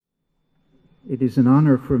It is an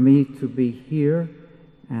honor for me to be here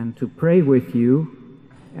and to pray with you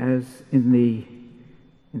as in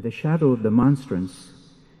the shadow of the monstrance,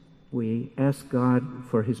 we ask God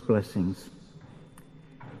for his blessings.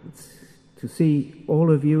 It's to see all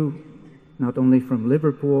of you, not only from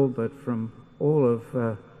Liverpool, but from all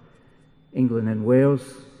of England and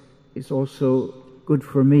Wales, is also good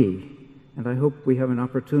for me. And I hope we have an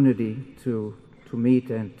opportunity to meet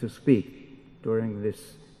and to speak during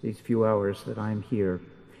these few hours that I'm here.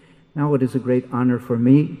 Now it is a great honor for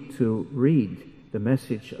me to read the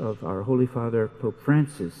message of our Holy Father, Pope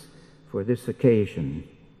Francis, for this occasion.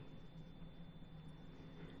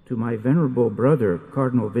 To my venerable brother,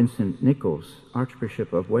 Cardinal Vincent Nichols,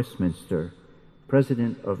 Archbishop of Westminster,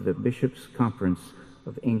 President of the Bishops' Conference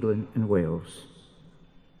of England and Wales.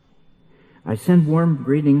 I send warm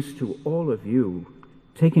greetings to all of you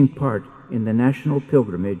taking part in the National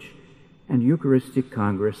Pilgrimage and Eucharistic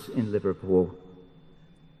Congress in Liverpool,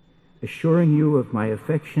 assuring you of my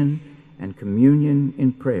affection and communion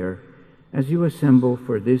in prayer as you assemble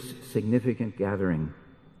for this significant gathering,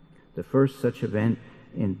 the first such event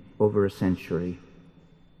in over a century.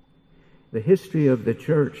 The history of the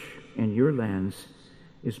Church in your lands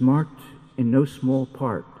is marked in no small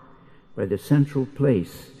part by the central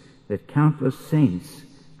place that countless saints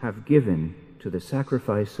have given to the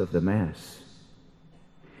sacrifice of the Mass.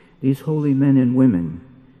 These holy men and women,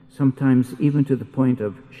 sometimes even to the point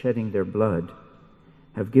of shedding their blood,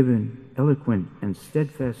 have given eloquent and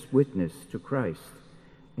steadfast witness to Christ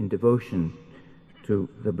in devotion to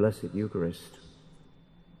the Blessed Eucharist.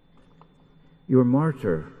 Your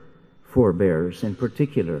martyr forebears, in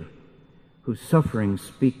particular, whose sufferings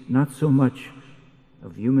speak not so much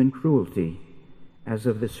of human cruelty as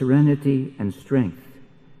of the serenity and strength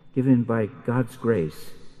given by God's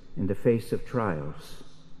grace in the face of trials.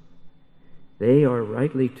 They are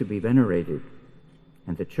rightly to be venerated,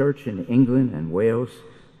 and the Church in England and Wales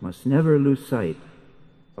must never lose sight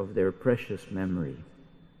of their precious memory.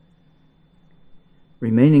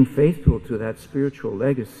 Remaining faithful to that spiritual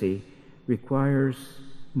legacy requires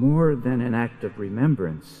more than an act of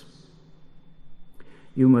remembrance.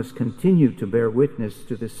 You must continue to bear witness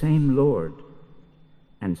to the same Lord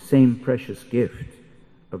and same precious gift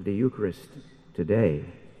of the Eucharist today.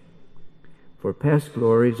 For past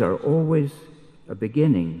glories are always a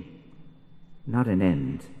beginning, not an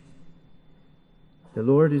end. The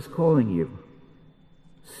Lord is calling you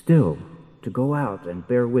still to go out and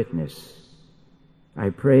bear witness. I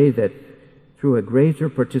pray that through a greater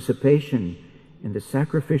participation in the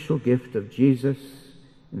sacrificial gift of Jesus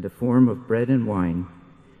in the form of bread and wine,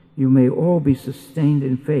 you may all be sustained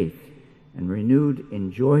in faith and renewed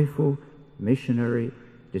in joyful missionary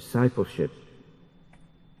discipleship.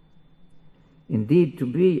 Indeed, to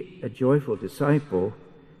be a joyful disciple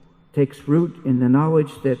takes root in the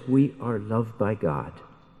knowledge that we are loved by God.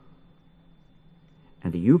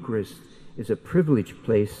 And the Eucharist is a privileged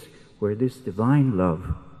place where this divine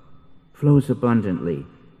love flows abundantly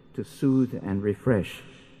to soothe and refresh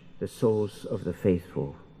the souls of the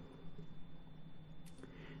faithful.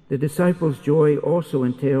 The disciples' joy also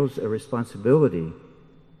entails a responsibility,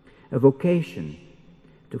 a vocation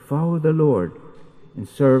to follow the Lord in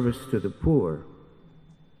service to the poor.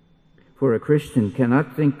 For a Christian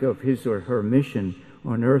cannot think of his or her mission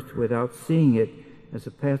on earth without seeing it as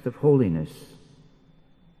a path of holiness.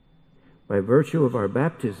 By virtue of our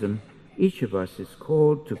baptism, each of us is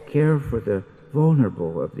called to care for the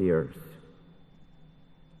vulnerable of the earth.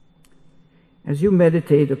 As you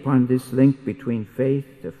meditate upon this link between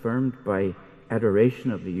faith affirmed by adoration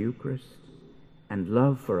of the Eucharist and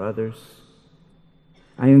love for others,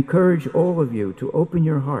 I encourage all of you to open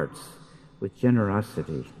your hearts with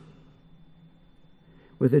generosity.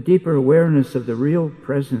 With a deeper awareness of the real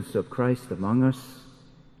presence of Christ among us,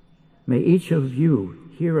 may each of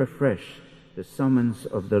you hear afresh the summons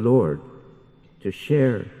of the Lord to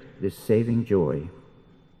share this saving joy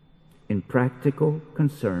in practical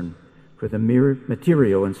concern for the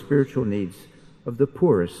material and spiritual needs of the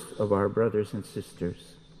poorest of our brothers and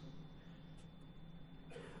sisters.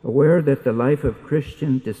 Aware that the life of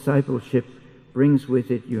Christian discipleship brings with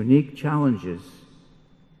it unique challenges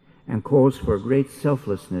and calls for great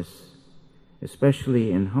selflessness,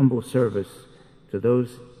 especially in humble service to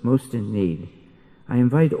those most in need, I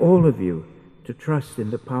invite all of you to trust in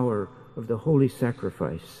the power of the holy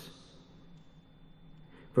sacrifice.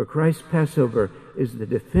 For Christ's Passover is the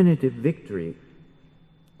definitive victory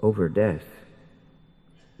over death.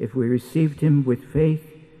 If we received him with faith,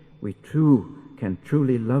 we can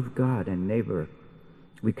truly love God and neighbor.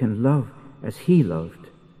 We can love as he loved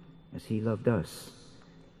us,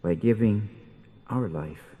 by giving our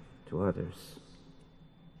life to others.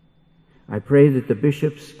 I pray that the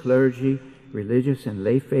bishops, clergy, religious and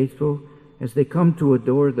lay faithful, as they come to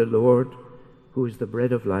adore the Lord, who is the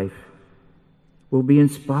bread of life, will be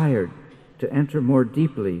inspired to enter more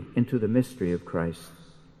deeply into the mystery of Christ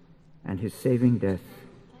and his saving death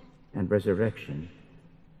and resurrection,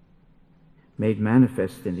 made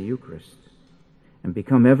manifest in the Eucharist, and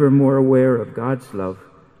become ever more aware of God's love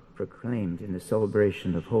proclaimed in the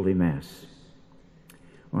celebration of Holy Mass.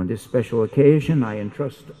 On this special occasion, I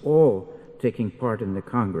entrust all taking part in the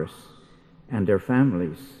Congress and their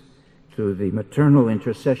families to the maternal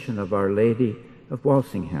intercession of Our Lady of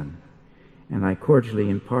Walsingham, and I cordially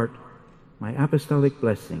impart my apostolic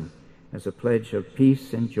blessing as a pledge of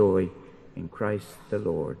peace and joy in Christ the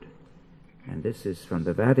Lord. And this is from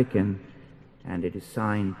the Vatican, and it is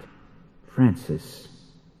signed Francis.